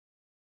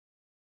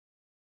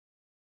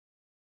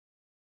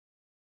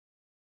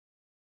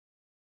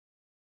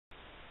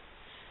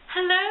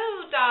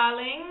Hello,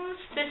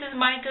 darlings. This is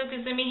Monica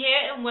Kazumi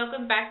here, and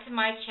welcome back to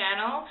my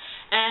channel.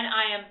 And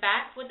I am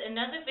back with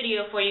another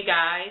video for you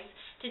guys.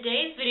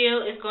 Today's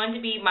video is going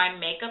to be my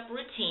makeup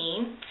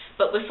routine.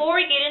 But before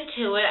we get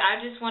into it,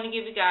 I just want to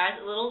give you guys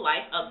a little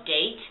life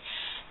update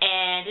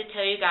and to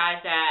tell you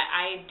guys that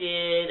I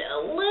did a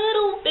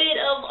little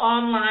bit of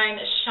online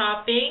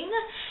shopping,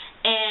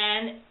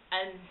 and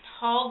a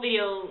haul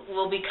video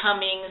will be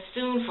coming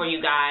soon for you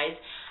guys.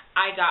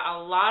 I got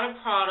a lot of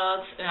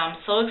products and I'm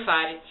so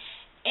excited.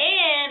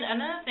 And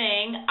another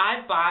thing,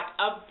 I bought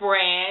a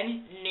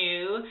brand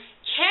new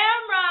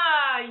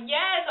camera.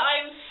 Yes,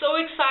 I am so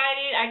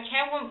excited. I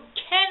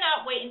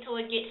cannot wait until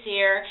it gets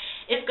here.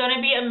 It's going to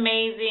be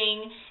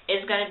amazing.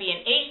 It's going to be in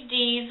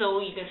HD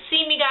so you can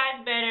see me guys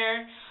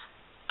better.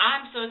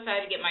 I'm so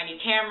excited to get my new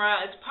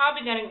camera. It's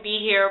probably going to be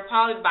here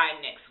probably by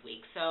next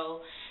week.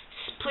 So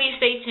please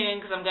stay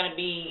tuned because I'm going to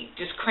be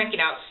just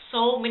cranking out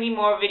so many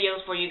more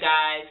videos for you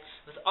guys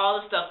with all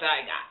the stuff that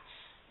I got.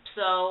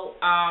 So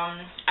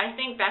I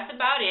think that's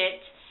about it.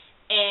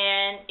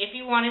 And if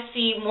you want to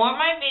see more of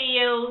my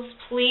videos,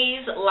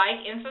 please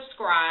like and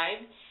subscribe.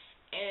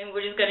 And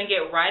we're just going to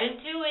get right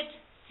into it.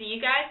 See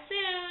you guys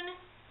soon.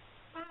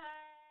 Bye.